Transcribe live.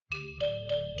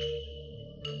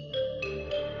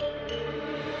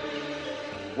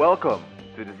Welcome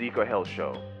to the Zico Health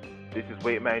Show. This is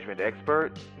weight management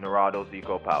expert Narado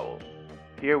Zico Powell.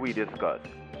 Here we discuss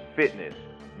fitness,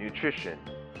 nutrition,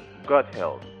 gut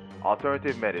health,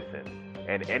 alternative medicine,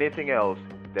 and anything else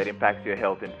that impacts your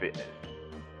health and fitness.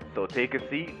 So take a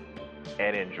seat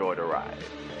and enjoy the ride.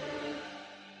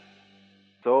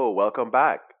 So, welcome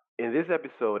back. In this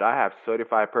episode, I have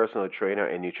certified personal trainer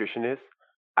and nutritionist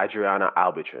Adriana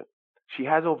Albritton. She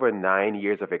has over 9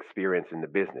 years of experience in the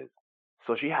business,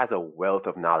 so she has a wealth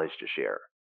of knowledge to share.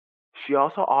 She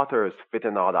also authors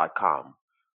fitandall.com,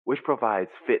 which provides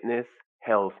fitness,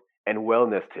 health, and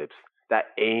wellness tips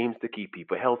that aims to keep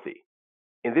people healthy.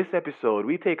 In this episode,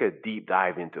 we take a deep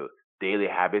dive into daily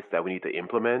habits that we need to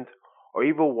implement or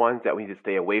even ones that we need to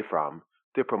stay away from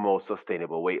to promote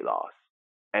sustainable weight loss.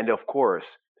 And of course,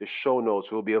 the show notes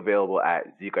will be available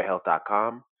at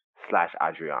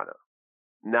zikahealth.com/Adriana.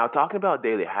 Now, talking about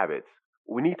daily habits,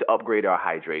 we need to upgrade our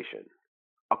hydration.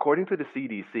 According to the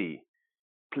CDC,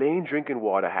 plain drinking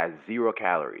water has 0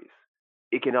 calories.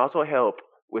 It can also help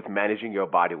with managing your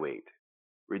body weight,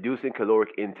 reducing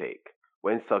caloric intake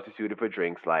when substituted for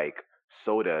drinks like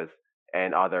sodas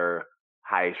and other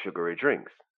high sugary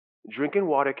drinks. Drinking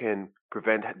water can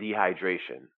prevent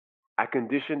dehydration, a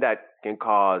condition that can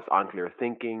cause unclear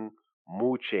thinking,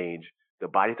 mood change, the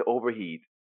body to overheat,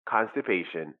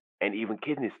 constipation, and even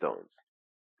kidney stones.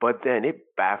 But then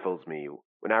it baffles me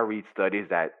when I read studies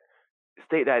that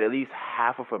state that at least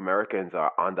half of Americans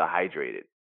are underhydrated.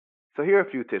 So here are a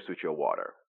few tips with your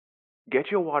water.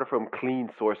 Get your water from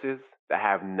clean sources that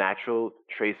have natural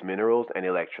trace minerals and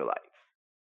electrolytes.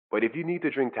 But if you need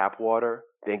to drink tap water,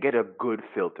 then get a good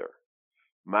filter.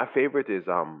 My favorite is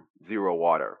zero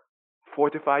water.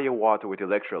 Fortify your water with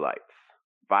electrolytes,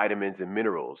 vitamins, and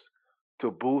minerals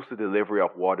to boost the delivery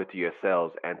of water to your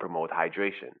cells and promote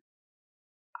hydration.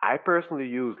 I personally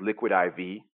use Liquid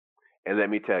IV, and let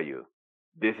me tell you,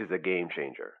 this is a game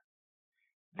changer.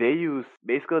 They use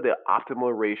basically the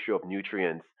optimal ratio of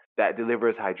nutrients that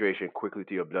delivers hydration quickly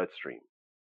to your bloodstream.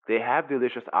 They have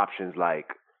delicious options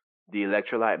like the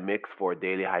electrolyte mix for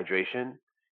daily hydration,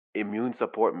 immune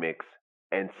support mix,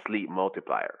 and sleep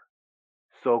multiplier.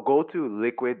 So go to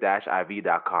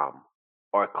liquid-iv.com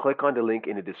or click on the link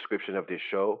in the description of this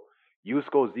show. Use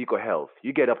code ZICOHEALTH.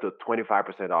 You get up to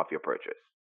 25% off your purchase.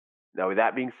 Now, with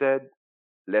that being said,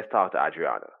 let's talk to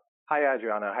Adriana. Hi,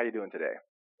 Adriana. How you doing today?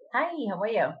 Hi, how are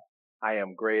you? I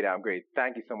am great. I'm great.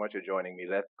 Thank you so much for joining me.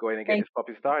 Let's go ahead and get Thank this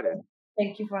puppy started.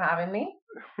 Thank you for having me.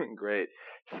 Great.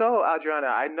 So, Adriana,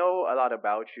 I know a lot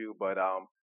about you, but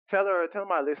tell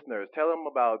my listeners, tell them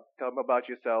about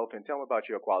yourself and tell them about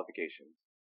your qualifications.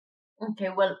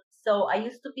 Okay, well, so I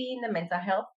used to be in the mental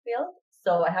health field.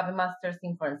 So I have a master's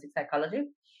in forensic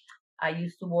psychology. I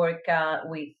used to work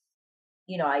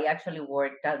I actually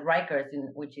worked at Rikers,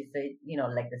 which is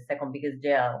like the second biggest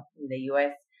jail in the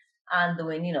U.S. and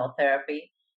doing,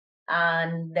 therapy.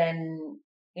 And then,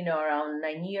 around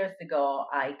 9 years ago,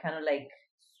 I kind of like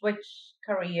switched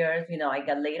careers. I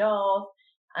got laid off,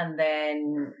 and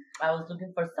then I was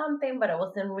looking for something, but I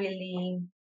wasn't really,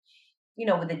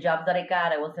 with the job that I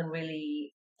got, I wasn't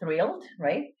really thrilled,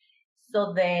 right?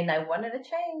 So then I wanted to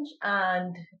change,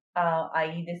 and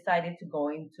I decided to go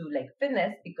into like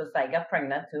fitness because I got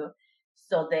pregnant too.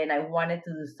 So then I wanted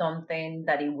to do something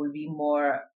that it would be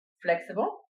more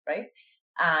flexible, right?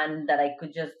 And that I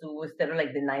could just do instead of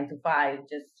like the 9 to 5,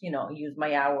 just, use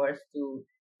my hours to,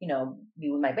 be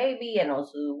with my baby and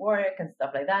also work and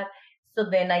stuff like that. So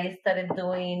then I started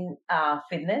doing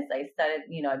fitness. I started,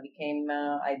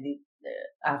 I did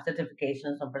have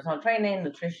certifications on personal training,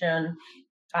 nutrition.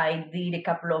 I did a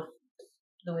couple of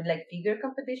doing like figure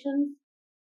competitions.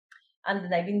 And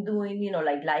then I've been doing,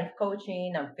 like life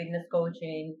coaching and fitness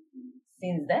coaching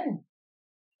since then.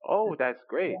 Oh, that's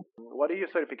great. What are your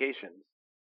certifications?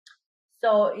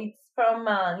 So it's from,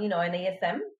 an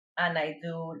ASM, and like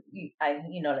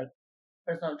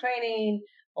personal training,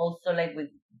 also like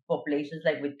with populations,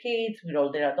 like with kids, with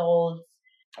older adults.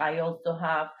 I also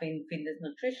have in fitness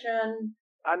nutrition.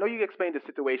 I know you explained the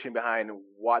situation behind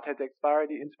what has inspired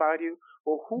you,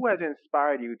 but who has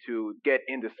inspired you to get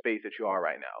in the space that you are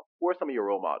right now? Who are some of your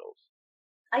role models?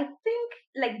 I think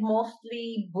like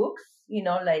mostly books,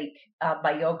 like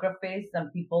biographies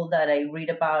and people that I read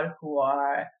about who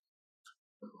are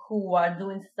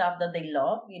doing stuff that they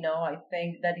love. I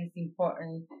think that is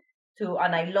important to,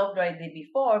 and I loved what I did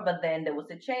before, but then there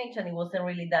was a change and it wasn't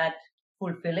really that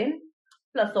fulfilling.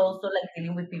 Plus also like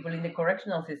dealing with people in the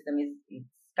correctional system it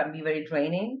can be very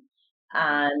draining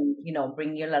and,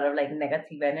 bring you a lot of like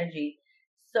negative energy.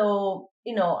 So,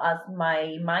 as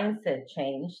my mindset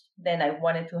changed, then I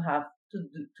wanted to have to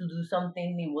do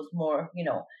something. It was more,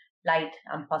 light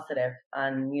and positive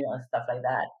and stuff like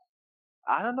that.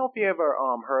 I don't know if you ever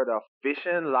heard of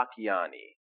Vishen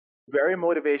Lakiani. Very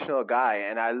motivational guy,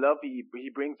 and I love he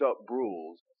brings up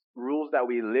rules that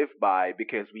we live by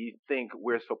because we think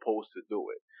we're supposed to do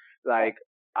it. Like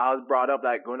I was brought up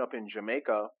like growing up in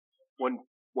Jamaica, when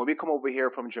when we come over here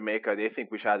from Jamaica, they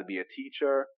think we should either be a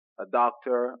teacher, a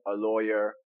doctor, a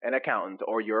lawyer, an accountant,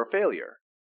 or you're a failure.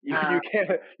 Uh,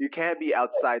 You can't be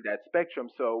outside that spectrum.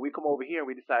 So we come over here and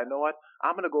we decide, you know what?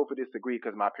 I'm gonna go for this degree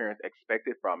because my parents expect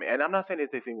it from me. And I'm not saying there's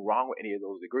anything wrong with any of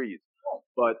those degrees.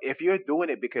 But if you're doing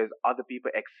it because other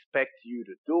people expect you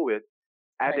to do it,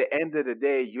 at right. the end of the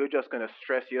day, you're just going to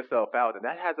stress yourself out. And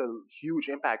that has a huge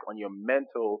impact on your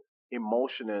mental,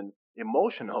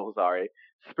 sorry,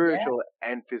 Yeah. spiritual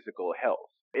and physical health.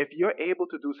 If you're able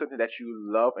to do something that you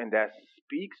love and that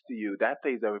speaks to you, that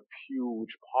plays a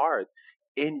huge part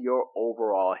in your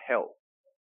overall health.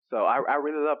 So I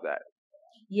really love that.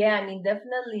 Yeah, I mean,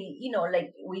 definitely,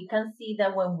 like we can see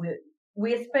that when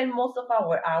we spend most of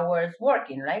our hours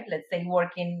working, right? Let's say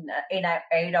working in an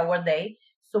 8-hour day.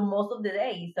 So most of the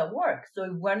day is at work. So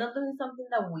if we're not doing something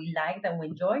that we like, that we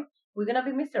enjoy, we're gonna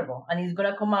be miserable, and it's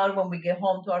gonna come out when we get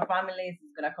home to our families.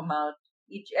 It's gonna come out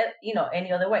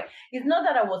any other way. It's not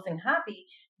that I wasn't happy,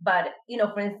 but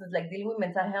for instance, like dealing with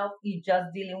mental health, you're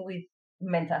just dealing with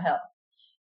mental health.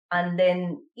 And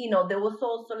then there was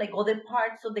also like other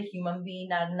parts of the human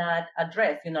being are not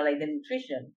addressed, like the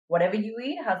nutrition. Whatever you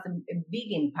eat has a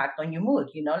big impact on your mood.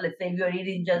 Let's say if you're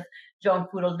eating just junk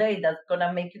food all day, that's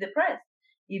gonna make you depressed.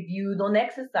 If you don't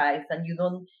exercise and you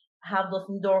don't have those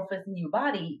endorphins in your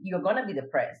body, you're gonna be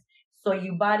depressed. So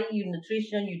your body, your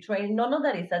nutrition, your training, none of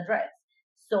that is addressed.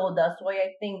 So that's why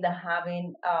I think that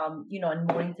having a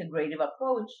more integrative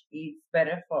approach is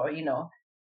better for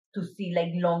to see like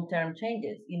long term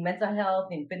changes in mental health,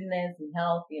 in fitness, in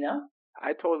health.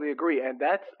 I totally agree. And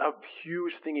that's a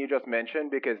huge thing you just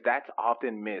mentioned because that's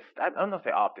often missed. I'm not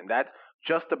say often, that's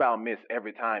just about missed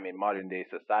every time in modern day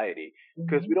society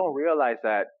because we Hmm. don't realize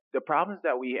that the problems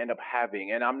that we end up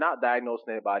having, and I'm not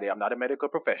diagnosing anybody, I'm not a medical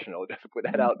professional, just to put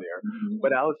that out there,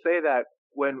 but I would say that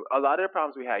when a lot of the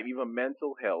problems we have, even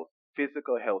mental health,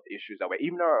 physical health issues that we,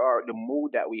 even the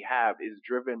mood that we have is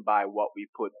driven by what we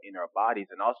put in our bodies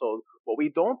and also what we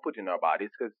don't put in our bodies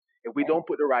because if we Right. don't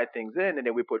put the right things in and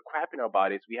then we put crap in our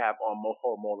bodies, we have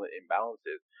hormonal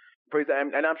imbalances. For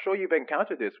example, and I'm sure you've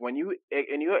encountered this when you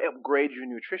upgrade your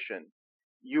nutrition,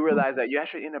 you realize that you're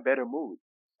actually in a better mood.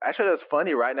 Actually, that's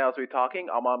funny. Right now, as we're talking,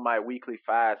 I'm on my weekly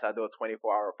fast. I do a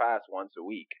 24-hour fast once a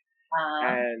week, Uh,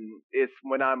 and it's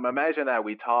when I'm imagine that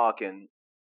we talk and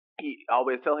I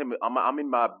always tell him I'm in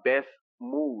my best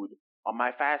mood on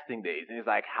my fasting days. And he's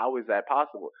like, how is that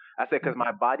possible? I said, because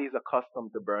my body is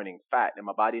accustomed to burning fat and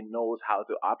my body knows how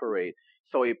to operate.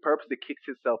 So it purposely kicks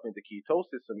itself into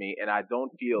ketosis for me and I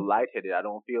don't feel lightheaded. I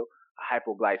don't feel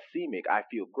hypoglycemic. I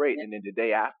feel great. yeah. And then the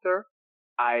day after,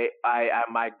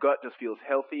 my gut just feels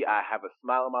healthy. I have a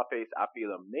smile on my face. I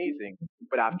feel amazing.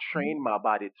 But I've trained my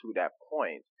body to that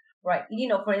point. Right.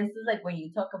 For instance, like when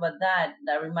you talk about that,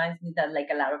 that reminds me that like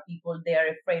a lot of people, they are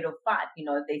afraid of fat.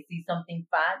 If they see something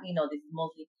fat, this is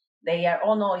mostly, they are,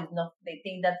 oh no, it's not, they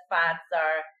think that fats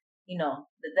are,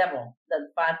 the devil, that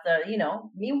fats are,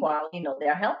 meanwhile,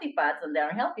 there are healthy fats and there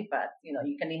are unhealthy fats.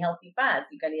 You can eat healthy fats,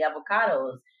 you can eat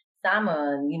avocados,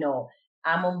 salmon,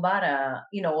 almond butter,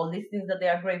 all these things that they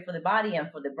are great for the body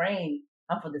and for the brain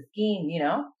and for the skin.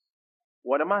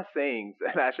 One of my sayings,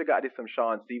 and I actually got this from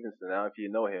Sean Stevenson. I don't know if you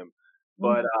know him,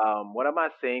 but Mhm. one of my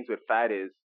sayings with fat is,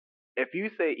 if you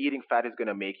say eating fat is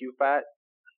gonna make you fat,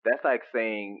 that's like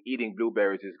saying eating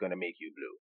blueberries is gonna make you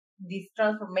blue. This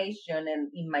transformation and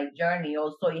in my journey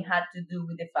also it had to do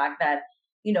with the fact that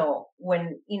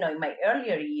when in my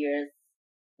earlier years,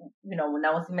 when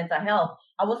I was in mental health,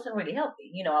 I wasn't really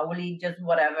healthy. I would eat just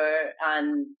whatever,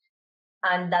 and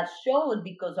that showed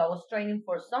because I was training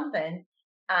for something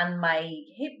and my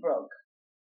hip broke.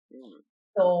 Mm.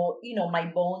 So my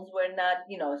bones were not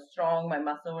strong, my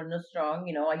muscles were not strong.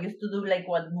 I used to do like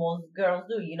what most girls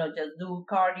do, just do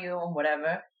cardio and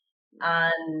whatever,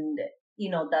 and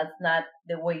that's not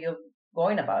the way of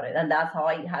going about it, and that's how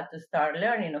I had to start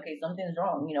learning. Okay, something's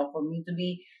wrong. For me to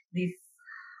be this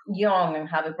young and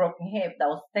have a broken hip, that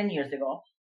was 10 years ago.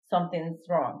 Something's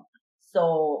wrong.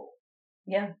 So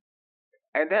yeah.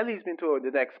 And that leads me to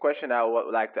the next question I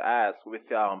would like to ask. With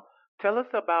tell us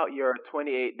about your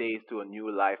 28 days to a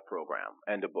new life program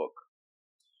and the book.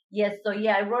 Yes, so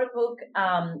yeah, I wrote a book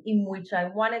in which I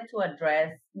wanted to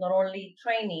address not only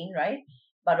training, right,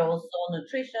 but Mhm. also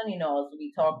nutrition. As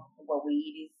we talk, what we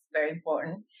eat is very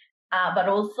important, but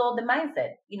also the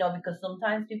mindset. Because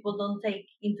sometimes people don't take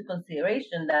into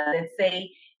consideration that, let's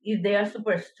say, if they are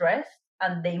super stressed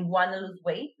and they want to lose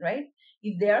weight, right?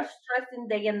 If they are stressing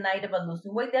day and night about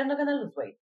losing weight, they're not going to lose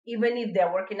weight. Even if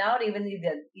they're working out, even if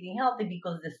they're eating healthy,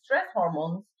 because the stress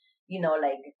hormones,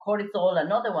 like cortisol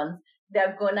and other ones,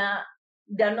 they're not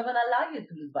gonna allow you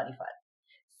to lose body fat.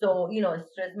 So,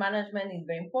 stress management is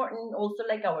very important. Also,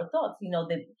 like our thoughts,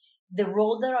 the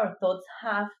role that our thoughts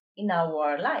have in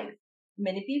our life.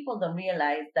 Many people don't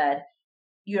realize that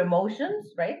your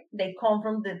emotions, right? They come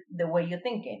from the way you're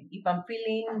thinking. If I'm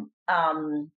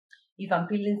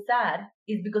feeling sad,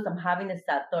 it's because I'm having a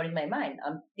sad thought in my mind.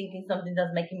 I'm thinking something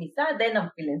that's making me sad, then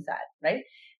I'm feeling sad, right?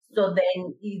 So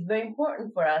then it's very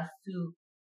important for us to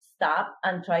stop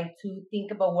and try to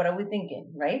think about what are we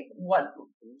thinking, right? What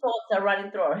thoughts are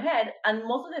running through our head, and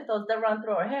most of the thoughts that run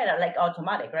through our head are like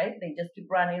automatic, right? They just keep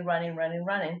running, running, running,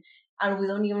 running, and we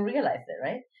don't even realize it,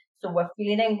 right? So we're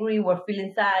feeling angry, we're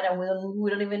feeling sad, and we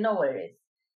don't even know what it is.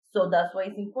 So that's why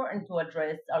it's important to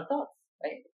address our thoughts,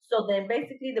 right? So then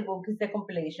basically the book is a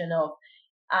compilation of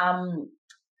um,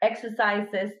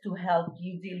 exercises to help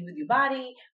you deal with your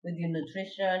body, with your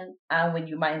nutrition, and with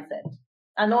your mindset.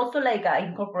 And also, like, I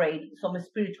incorporate some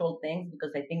spiritual things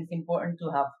because I think it's important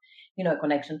to have, a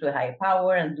connection to a higher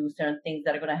power and do certain things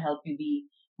that are going to help you be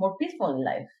more peaceful in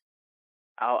life.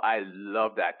 Oh, I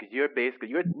love that because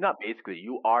you're not basically,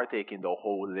 you are taking the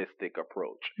holistic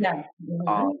approach. Yeah.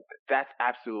 Um, Hmm. that's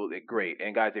absolutely great.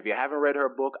 And guys, if you haven't read her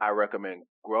book, I recommend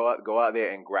go out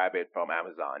there and grab it from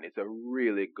Amazon. It's a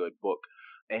really good book,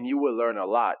 and you will learn a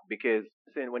lot because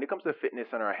listen, when it comes to fitness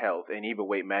and our health and even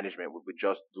weight management, we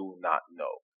just do not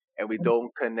know, and we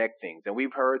don't connect things. And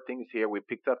we've heard things here, we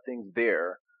picked up things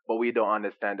there, but we don't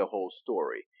understand the whole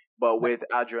story. But with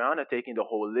Adriana taking the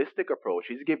holistic approach,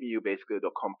 she's giving you basically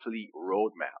the complete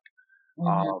roadmap Hmm.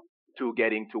 um, to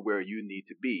getting to where you need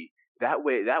to be. That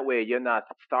way, you're not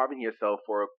starving yourself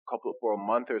for a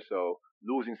month or so,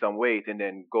 losing some weight, and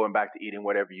then going back to eating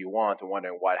whatever you want and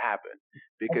wondering what happened.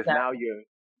 Because now Exactly.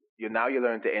 you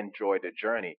learn to enjoy the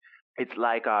journey. It's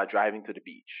like driving to the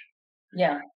beach.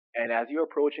 Yeah. And as you're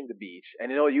approaching the beach,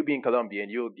 and you being Colombian,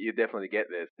 you definitely get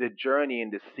this. The journey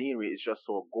and the scenery is just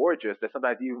so gorgeous that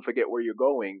sometimes you even forget where you're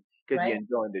going because you're Right.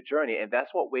 enjoying the journey. And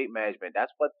that's what weight management.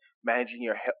 That's what managing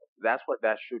your health. That's what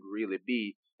that should really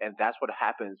be. And that's what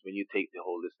happens when you take the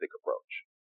holistic approach.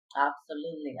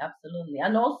 Absolutely, absolutely.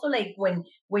 And also, like, when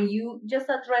you just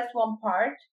address one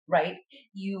part, right,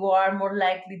 you are more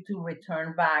likely to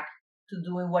return back to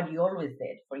doing what you always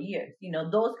did for years.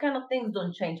 Those kind of things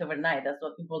don't change overnight. That's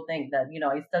what people think, that,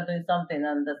 I start doing something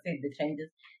and that's it, the changes.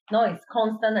 No, it's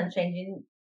constant and changing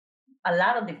a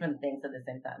lot of different things at the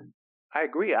same time. I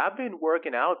agree. I've been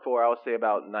working out for, I would say,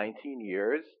 about 19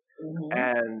 years. Hmm.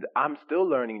 And I'm still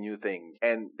learning new things.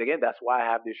 And again, that's why I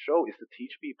have this show is to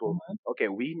teach people, Hmm. okay,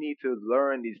 we need to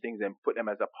learn these things and put them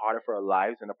as a part of our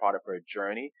lives and a part of our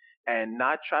journey and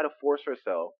not try to force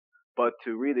ourselves, but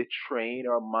to really train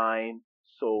our mind,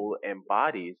 soul, and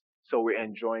bodies so we're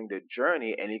enjoying the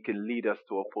journey and it can lead us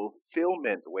to a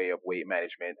fulfillment way of weight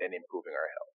management and improving our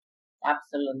health.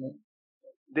 Absolutely.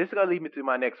 This is going to lead me to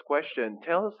my next question.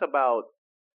 Tell us about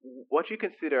what you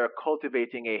consider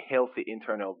cultivating a healthy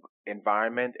internal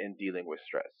environment and dealing with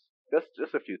stress.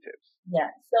 Just a few tips. Yeah.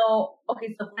 So,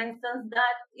 okay. So, for instance,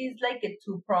 that is like a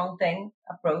two-pronged thing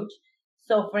approach.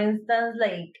 So, for instance,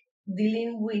 like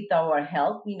dealing with our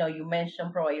health, you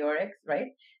mentioned probiotics,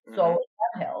 right? So, our Hmm.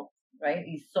 gut health, right,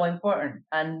 is so important.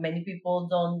 And many people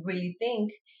don't really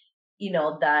think,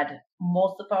 that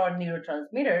most of our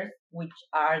neurotransmitters, which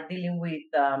are dealing with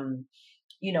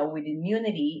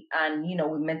immunity and,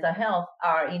 with mental health,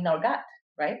 are in our gut,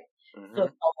 right? So,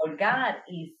 if Hmm. our gut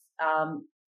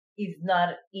is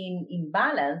not in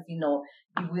balance,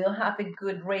 if we don't have a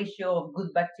good ratio of good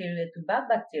bacteria to bad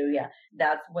bacteria,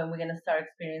 that's when we're going to start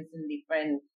experiencing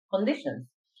different conditions.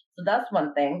 So that's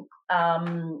one thing.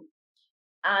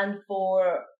 And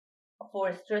for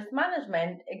stress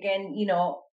management, again,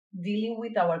 dealing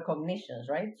with our cognitions,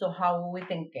 right? So how are we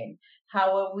thinking?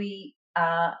 How are we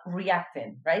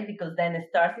reacting, right? Because then it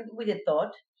starts with the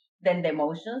thought, then the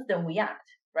emotions, then we act,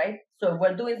 right? So if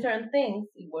we're doing certain things,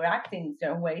 if we're acting in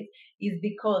certain ways, is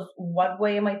because what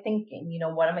way am I thinking?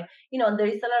 What am I, and there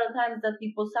is a lot of times that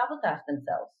people sabotage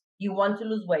themselves. You want to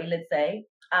lose weight, let's say,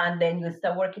 and then you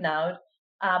start working out,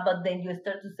 but then you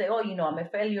start to say, oh, I'm a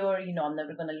failure, I'm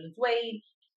never going to lose weight.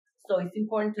 So it's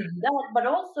important to do that, but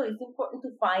also it's important to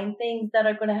find things that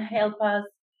are going to help us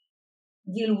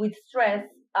deal with stress.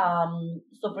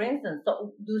 So for instance,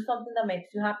 so do something that makes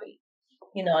you happy.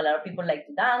 A lot of people like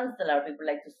to dance, a lot of people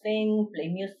like to sing, play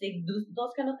music, do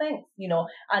those kind of things,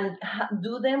 and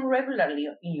do them regularly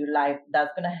in your life.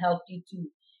 That's going to help you to,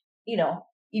 you know,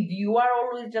 If you are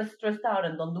always just stressed out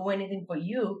and don't do anything for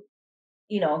you,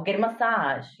 get a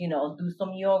massage, do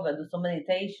some yoga, do some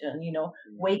meditation,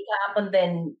 Mhm. wake up and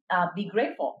then be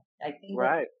grateful. I think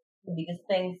that's Right. the biggest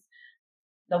things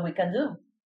that we can do.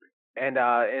 And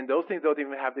those things don't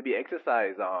even have to be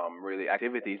exercise, really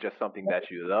activities, just something that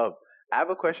you love. I have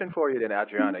a question for you then,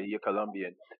 Adriana. You're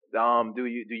Colombian. Do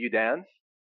you dance?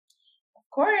 Of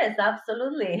course,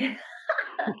 absolutely.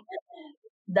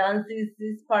 Dance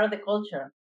is part of the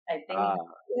culture. I think Ah.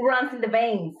 it runs in the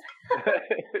veins.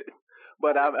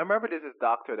 But I remember there's this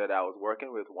doctor that I was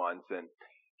working with once, and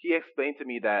he explained to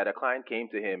me that a client came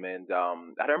to him, and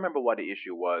I don't remember what the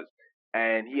issue was.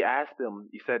 And he asked him,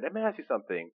 he said, "Let me ask you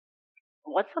something.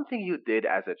 What's something you did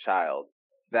as a child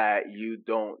that you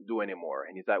don't do anymore?"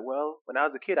 And he's like, "Well, when I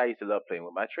was a kid, I used to love playing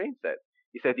with my train set."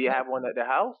 He said, "Do you have one at the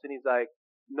house?" And he's like,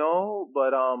 "No,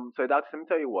 but so doctor, let me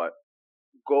tell you what.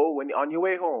 Go when on your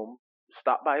way home,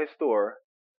 stop by a store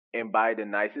and buy the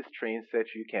nicest train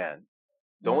set you can.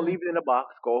 Don't Mm, leave it in a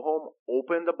box. Go home,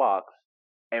 open the box,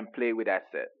 and play with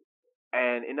that set."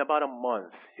 And in about a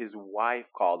month, his wife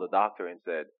called the doctor and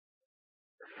said,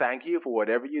 "Thank you for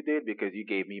whatever you did because you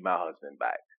gave me my husband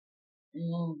back."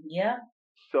 yeah.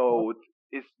 So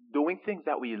it's doing things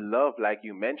that we love, like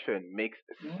you mentioned, makes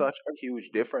Mm, such a huge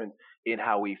difference in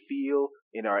how we feel,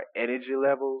 in our energy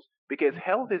levels. Because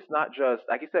health is not just,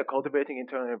 like you said, cultivating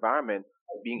internal environment.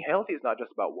 Being healthy is not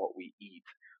just about what we eat.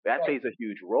 That right. plays a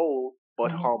huge role,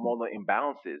 but Mhm. hormonal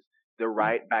imbalances, the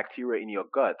right bacteria in your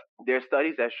gut. There are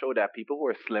studies that show that people who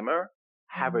are slimmer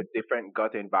have a Mhm. different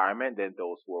gut environment than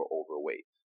those who are overweight.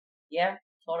 Yeah,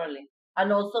 totally.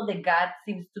 And also the gut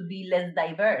seems to be less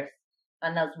diverse.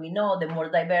 And as we know, the more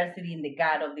diversity in the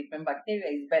gut of different bacteria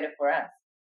is better for us.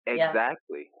 Yeah.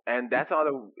 Exactly. And that's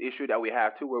another issue that we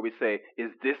have too, where we say,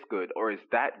 is this good or is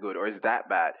that good or is that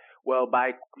bad? Well,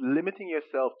 by limiting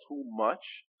yourself too much,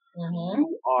 Mm-hmm.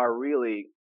 you are really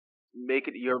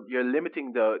making, you're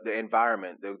limiting the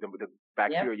environment, the Yep.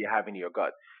 bacteria you have in your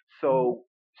gut. Hmm. So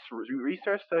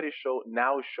research studies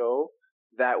show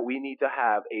that we need to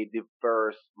have a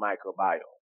diverse microbiome,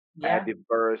 a Yeah.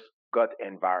 diverse gut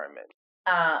environment.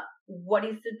 What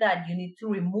is it that you need to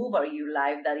remove out of your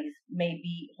life that is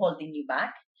maybe holding you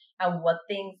back? And what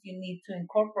things you need to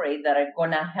incorporate that are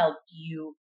going to help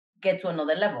you get to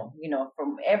another level,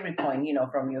 from every point,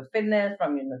 from your fitness,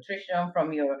 from your nutrition,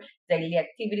 from your daily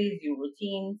activities, your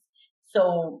routines.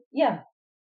 So, yeah.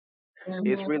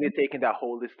 It's Hmm. really taking that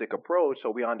holistic approach so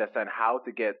we understand how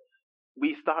to get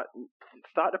we start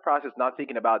the process not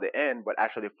thinking about the end, but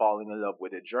actually falling in love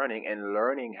with the journey and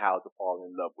learning how to fall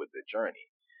in love with the journey.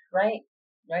 Right,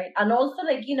 right. And also,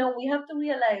 like, we have to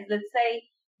realize, let's say,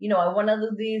 I want to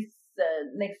do this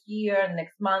next year,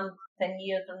 next month, 10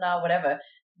 years from now, whatever.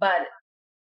 But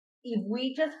if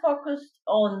we just focused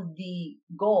on the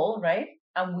goal, right,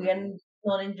 and we are Hmm.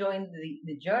 not enjoying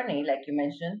the journey, like you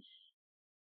mentioned,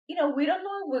 we don't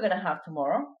know if we're going to have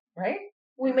tomorrow, right?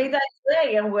 We made Hmm. that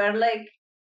today and we're like,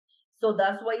 so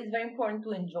that's why it's very important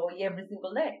to enjoy every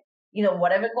single day,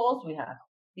 whatever goals we have,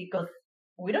 because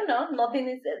we don't know. Nothing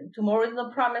is, tomorrow is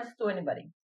not promised to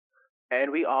anybody.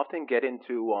 And we often get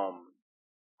into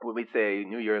when we say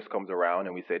New Year's comes around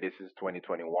and we say this is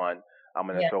 2021, I'm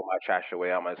gonna Yeah. throw my trash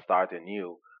away, I'm gonna start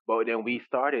anew. But then we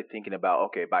started thinking about,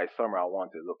 okay, by summer I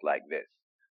want to look like this,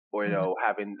 or Mhm.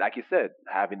 having, like you said,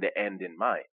 having the end in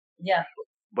mind. Yeah.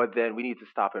 But then we need to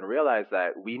stop and realize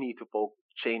that we need to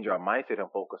change our mindset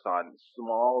and focus on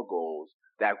small goals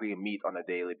that we meet on a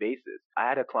daily basis. I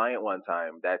had a client one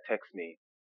time that texted me,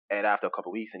 and after a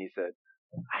couple of weeks, and he said,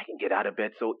 "I can get out of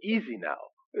bed so easy now."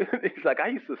 He's like, "I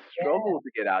used to Yeah. struggle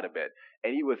to get out of bed,"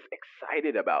 and he was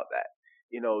excited about that.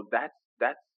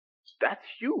 That's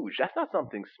huge. That's not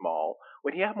something small.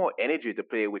 When you have more energy to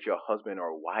play with your husband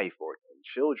or wife or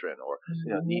children or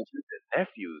Mhm. nieces and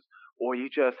nephews, or you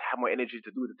just have more energy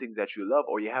to do the things that you love,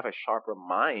 or you have a sharper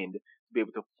mind to be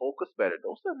able to focus better.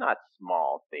 Those are not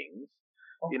small things,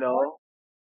 Of you course. know.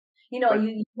 But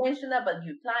You mentioned about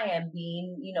your client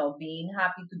being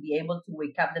happy to be able to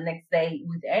wake up the next day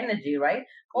with energy, right?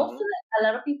 Also, mhm, like, a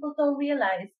lot of people don't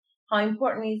realize how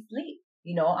important is sleep,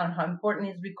 and how important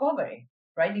is recovery,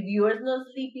 right? If you are not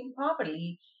sleeping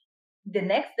properly, the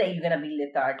next day you're gonna be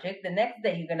lethargic. The next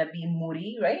day you're gonna be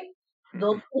moody, right?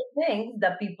 Those are things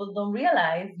that people don't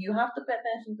realize. You have to pay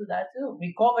attention to that too.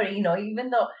 Recovery, even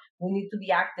though we need to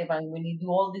be active and we need to do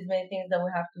all these many things that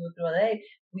we have to do through a day,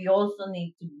 we also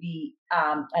need to be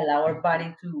allow our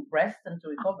body to rest and to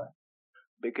recover.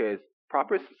 because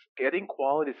getting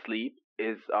quality sleep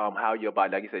is how your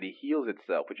body, like you said, it heals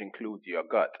itself, which includes your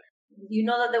gut. you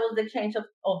know that there was the change of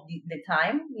the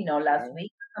time, last Mhm.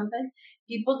 week or something.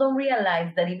 People don't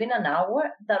realize that even an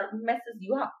hour that messes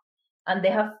you up. And they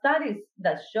have studies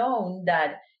that shown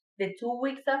that the 2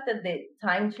 weeks after the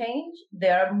time change,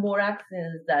 there are more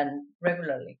accidents than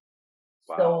regularly.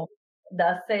 Wow. So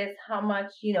that says how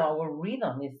much, our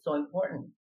rhythm is so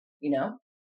important, you know?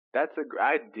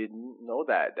 I didn't know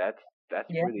that. That's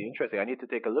Yeah. really interesting. I need to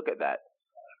take a look at that.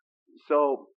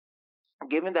 So,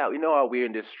 given that we know how we're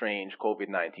in this strange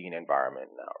COVID-19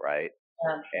 environment now, right?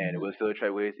 And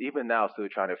Mhm. we're even now still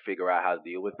trying to figure out how to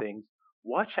deal with things.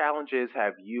 What challenges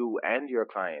have you and your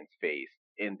clients faced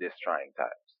in this trying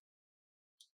time?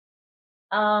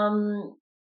 Um,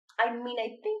 I mean,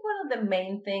 I think one of the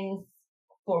main things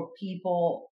for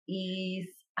people is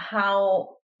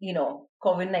how,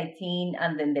 COVID-19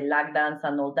 and then the lockdowns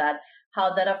and all that,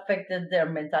 how that affected their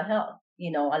mental health.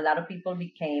 A lot of people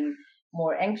became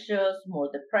more anxious, more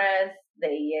depressed.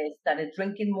 They started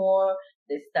drinking more.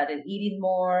 They started eating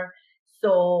more.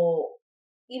 So,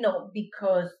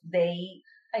 because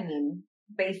I mean,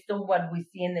 based on what we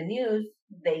see in the news,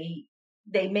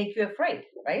 they make you afraid,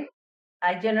 right?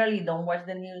 I generally don't watch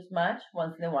the news much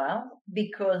once in a while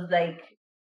because like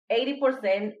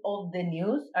 80% of the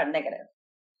news are negative.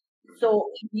 Hmm. So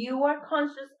if you are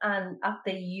conscious and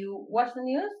after you watch the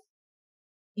news,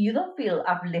 you don't feel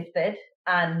uplifted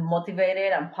and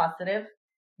motivated and positive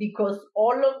because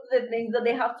all of the things that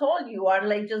they have told you are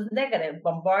like just negative,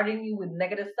 bombarding you with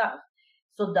negative stuff.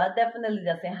 So that definitely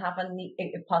doesn't have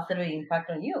a positive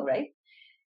impact on you, right?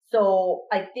 So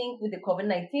I think with the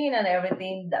COVID-19 and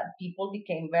everything that people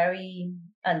became very,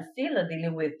 and still are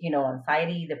dealing with,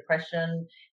 anxiety, depression,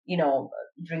 you know,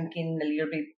 drinking a little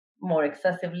bit more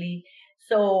excessively.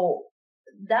 So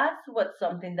that's what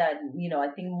something that, I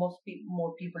think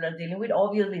more people are dealing with.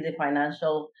 Obviously the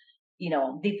financial,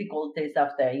 difficulties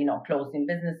after, closing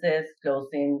businesses,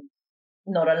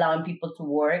 not allowing people to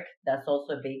work. That's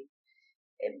also a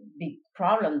big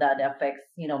problem that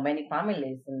affects, many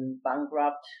families and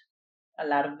bankrupt a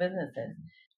lot of businesses.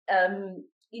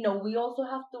 We also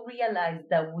have to realize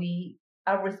that we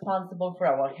are responsible for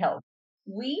our health.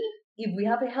 If we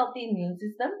have a healthy immune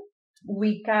system,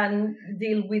 we can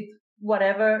deal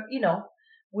whatever,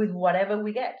 with whatever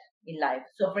we get in life.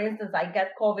 So, for instance, I got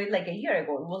COVID like a year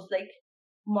ago. It was like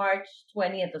March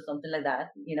 20th or something like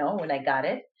that, when I got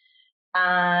it.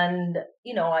 And,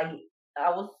 I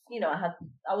was,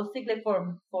 I was sick like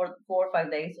for 4 or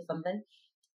 5 days or something.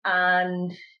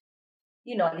 And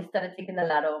I started taking a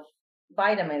lot of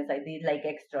vitamins. I did like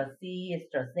extra C,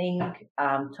 extra zinc,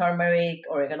 turmeric,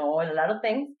 oregano oil, a lot of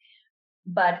things.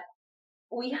 But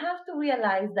we have to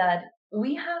realize that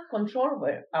we have control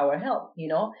over our health.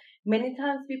 Many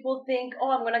times people think,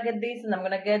 oh, I'm gonna get this and I'm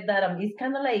gonna get that. It's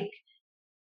kind of like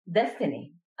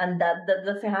destiny, and that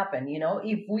doesn't happen.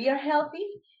 If we are healthy,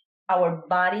 our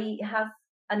body has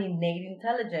an innate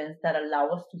intelligence that allow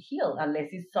us to heal, unless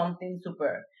it's something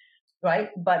super right.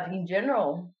 But in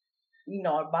general,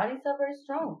 our bodies are very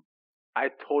strong. I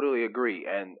totally agree,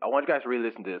 and I want you guys to really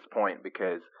listen to this point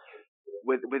because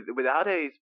without a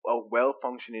well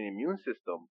functioning immune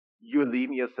system, you're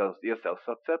leaving yourself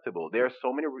susceptible. There are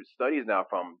so many studies now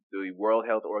from the World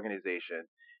Health Organization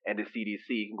and the CDC.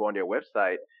 You can go on their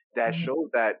website that Mhm. shows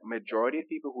that majority of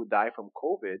people who die from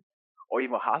COVID or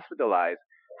even hospitalized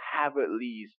have at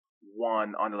least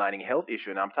one underlying health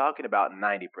issue, and I'm talking about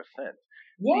 90%.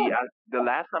 Yeah, The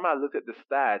last time I looked at the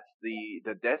stats,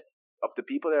 the death of the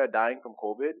people that are dying from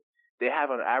COVID, they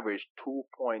have on average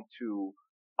 2.2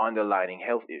 underlying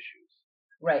health issues.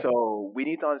 right. So we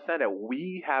need to understand that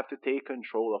we have to take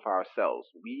control of ourselves.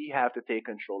 We have to take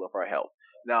control of our health.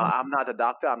 Now, I'm not a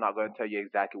doctor. I'm not going to tell you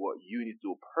exactly what you need to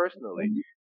do personally, Mhm.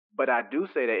 but I do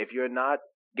say that if you're not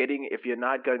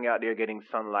going out there getting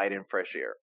sunlight and fresh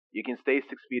air, you can stay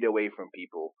 6 feet away from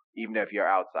people, even if you're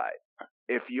outside.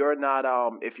 If you're not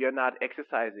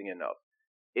exercising enough,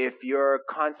 if you're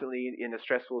constantly in a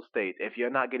stressful state, if you're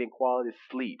not getting quality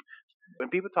sleep, when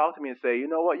people talk to me and say, you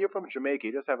know what, you're from Jamaica,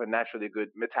 you just have a naturally good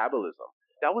metabolism.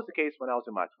 That was the case when I was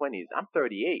in my 20s. I'm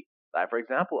 38. Like, for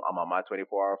example, I'm on my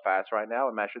 24-hour fast right now.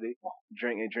 I'm actually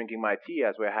drinking my tea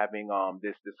as we're having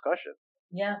this discussion.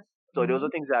 Yeah. So those Hmm. are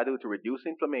things that I do to reduce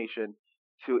inflammation,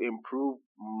 to improve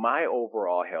my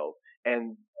overall health.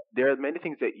 And there are many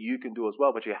things that you can do as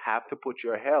well, but you have to put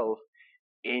your health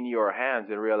in your hands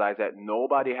and realize that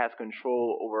nobody has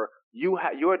control over you.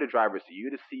 You're the driver's seat.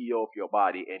 You're the CEO of your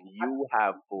body, and you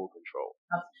have full control.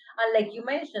 And like you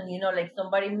mentioned, like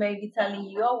somebody may be telling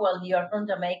you, oh, well, you're from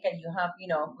Jamaica, you have,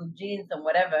 good genes and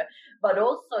whatever. But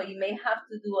also, you may have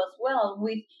to do as well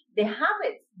with the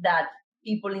habits that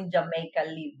people in Jamaica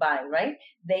live by, right?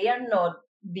 They are not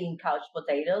being couch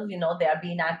potatoes. They are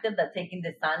being active, they're taking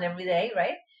the sun every day,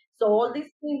 right? So all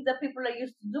these things that people are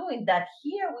used to doing that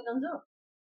here we don't do.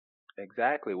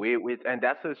 Exactly. We and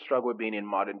that's the struggle being in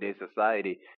modern day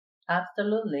society.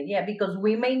 Absolutely. Yeah, because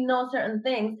we may know certain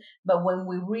things, but when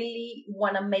we really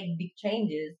want to make big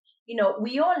changes,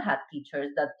 we all had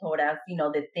teachers that taught us,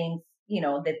 the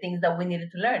things that we needed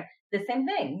to learn. The same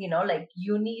thing, like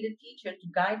you need a teacher to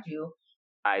guide you.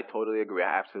 I totally agree.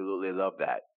 I absolutely love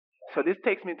that. So this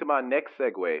takes me to my next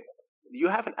segue. You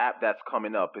have an app that's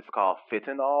coming up. It's called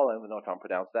Fitting All. I don't know if I'm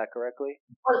pronounced that correctly.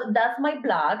 Well, that's my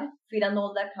blog,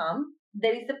 feetandall.com.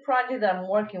 There is a project that I'm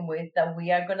working with that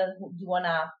we are gonna do an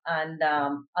app and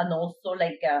also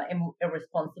like a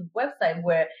responsive website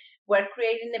where we're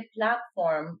creating a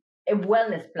platform, a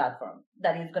wellness platform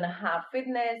that is gonna have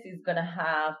fitness, is gonna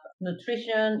have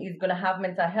nutrition, is gonna have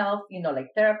mental health, like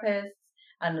therapists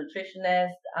and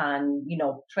nutritionists and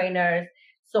trainers.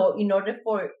 So in order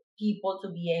for people to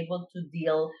be able to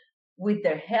deal with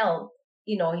their health,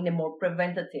 in a more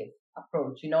preventative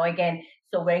approach, again,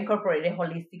 so we're incorporating a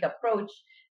holistic approach.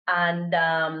 And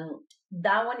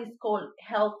that one is called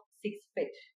Health Six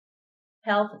Fit.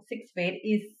 Health Six Fit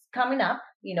is coming up.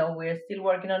 We're still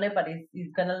working on it, but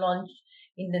it's going to launch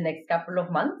in the next couple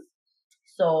of months.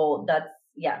 So that's,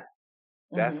 yeah.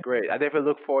 That's Hmm. great. I definitely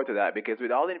look forward to that because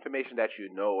with all the information that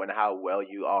you know and how well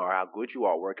you are, how good you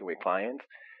are working with clients,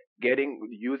 getting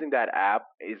using that app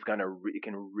is it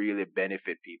can really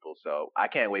benefit people. So I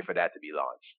can't wait for that to be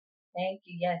launched. Thank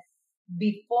you. Yes.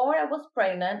 Before I was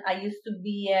pregnant, I used to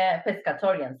be a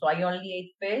pescatarian. So I only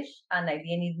ate fish and I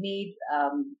didn't eat meat.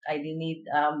 I didn't eat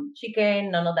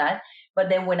chicken, none of that. But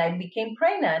then when I became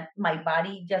pregnant, my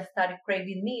body just started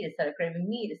craving meat. It started craving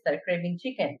meat. It started craving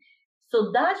chicken.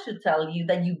 So that should tell you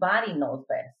that your body knows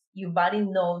best. Your body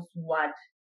knows what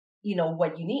you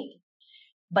need.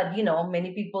 But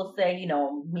many people say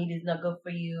meat is not good for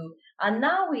you, and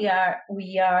now we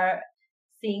are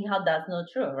seeing how that's not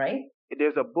true, right?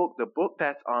 There's the book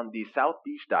that's on the South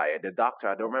Beach diet. The doctor,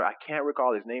 I don't remember, I can't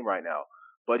recall his name right now,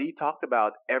 but he talked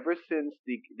about ever since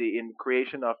the in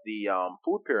creation of the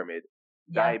food pyramid,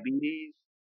 Yeah. diabetes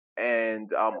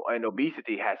and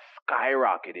obesity has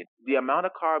skyrocketed. The amount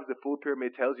of carbs the food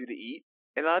pyramid tells you to eat.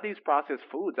 And a lot of these processed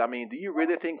foods, I mean, do you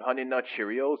really think Honey Nut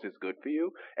Cheerios is good for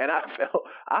you? And I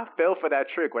fell for that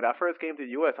trick when I first came to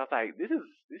the U.S. I was like, this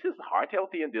is heart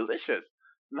healthy and delicious,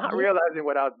 not Yeah. realizing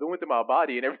what I was doing to my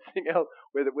body and everything else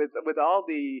with all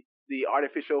the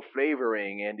artificial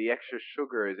flavoring and the extra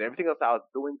sugars and everything else I was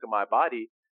doing to my body.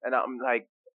 And I'm like,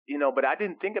 but I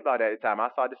didn't think about it at the time. I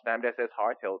saw the stamp that says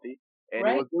heart healthy, and it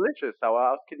Right. was delicious. So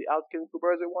I was killing two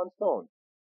birds with one stone.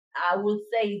 I would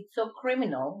say it's so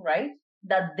criminal, right?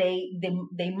 That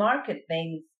they market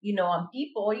things, and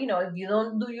people, if you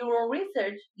don't do your own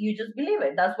research, you just believe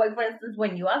it. That's why, for instance,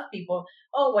 when you ask people,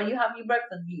 "Oh, what you have your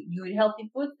breakfast? You eat healthy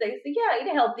foods?" They say, "Yeah, I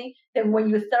eat healthy." Then when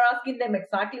you start asking them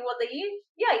exactly what they eat,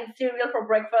 "Yeah, I eat cereal for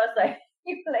breakfast."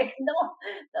 You're like, "No,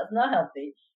 that's not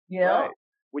healthy." You know? Right.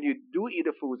 When you do eat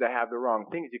the foods that have the wrong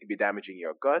things, you could be damaging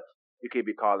your gut. You could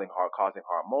be causing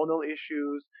hormonal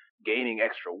issues, gaining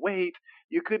extra weight.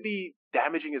 You could be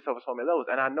damaging yourself on so many levels.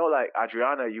 And I know, like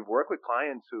Adriana, you've worked with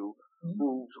clients who Mhm.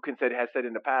 who can said has said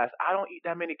in the past, I don't eat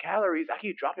that many calories. I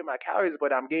keep dropping my calories,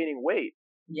 but I'm gaining weight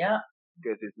Yeah,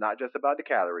 because it's not just about the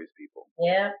calories, people.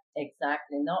 yeah,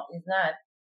 exactly. No, it's not.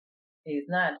 It's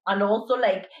not. And also,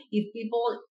 like, if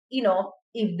people,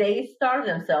 if they starve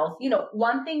themselves,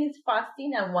 one thing is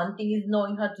fasting and one thing is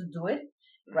knowing how to do it,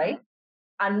 right?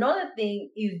 Hmm. Another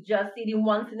thing is just eating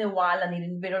once in a while and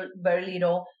eating very, very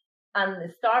little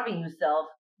and starving yourself.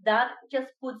 That just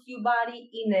puts your body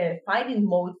in a fighting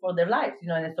mode for their lives, in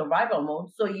a survival mode.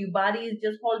 So your body is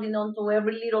just holding on to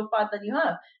every little fat that you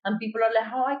have. And people are like,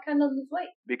 how I cannot lose weight.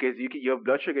 Because your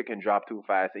blood sugar can drop too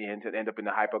fast and you end up in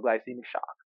a hypoglycemic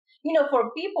shock.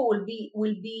 For people will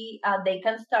be they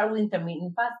can start with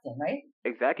intermittent fasting, right?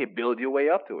 Exactly. Build your way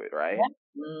up to it, right?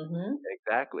 Yeah. Hmm.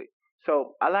 Exactly.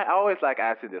 So I always like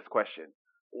asking this question.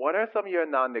 What are some of your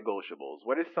non-negotiables?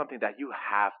 What is something that you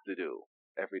have to do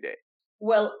every day?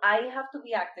 Well, I have to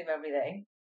be active every day,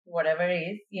 whatever it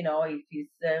is, if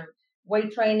it's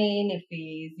weight training, if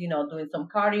it's, doing some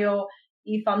cardio.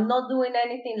 If I'm not doing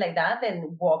anything like that,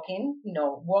 then walking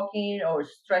or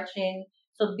stretching.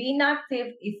 So being active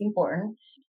is important.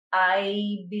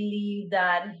 I believe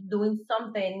that doing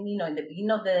something, in the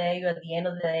beginning of the day or at the end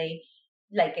of the day,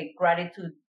 like a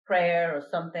gratitude prayer or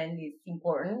something is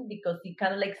important because it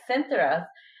kind of like center us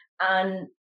and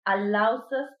allows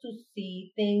us to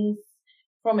see things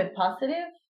from a positive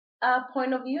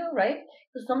point of view, right?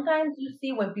 So sometimes you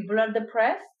see when people are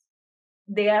depressed,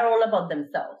 they are all about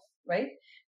themselves, right?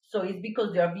 So it's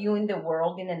because they're viewing the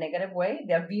world in a negative way.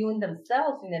 They're viewing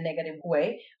themselves in a negative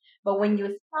way. But when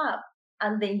you stop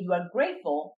and then you are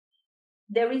grateful,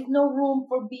 there is no room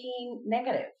for being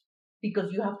negative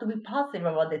because you have to be positive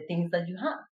about the things that you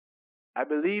have. I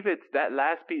believe it's that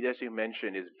last piece that you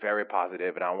mentioned is very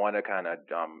positive, and I want to kind of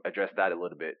address that a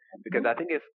little bit because I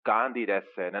think it's Gandhi that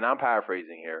said, and I'm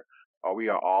paraphrasing here, or we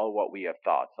are all what we have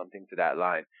thought, something to that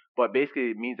line. But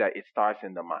basically, it means that it starts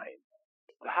in the mind.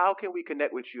 How can we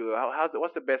connect with you?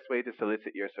 What's the best way to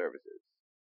solicit your services?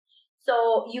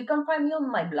 So you can find me on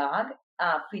my blog,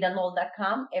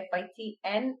 fitandall.com,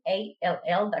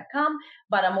 FITNALL.com.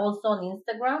 But I'm also on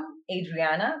Instagram,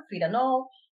 Adriana Fitandall.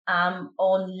 I'm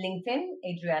on LinkedIn,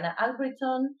 Adriana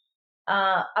Albritton.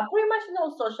 I pretty much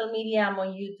know social media. I'm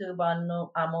on YouTube.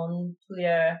 I'm on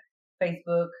Twitter,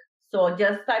 Facebook. So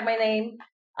just type my name,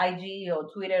 IG or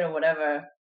Twitter or whatever.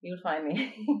 You'll find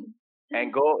me.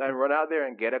 And go and run out there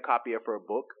and get a copy of her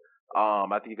book.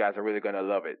 I think you guys are really gonna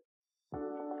love it.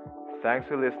 Thanks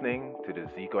for listening to the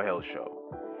Zico Health Show.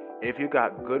 If you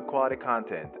got good quality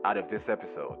content out of this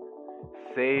episode,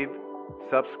 save,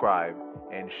 subscribe,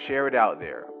 and share it out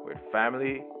there with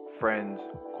family, friends,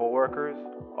 coworkers,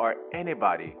 or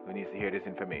anybody who needs to hear this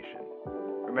information.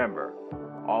 Remember,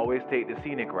 always take the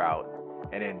scenic route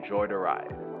and enjoy the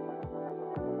ride.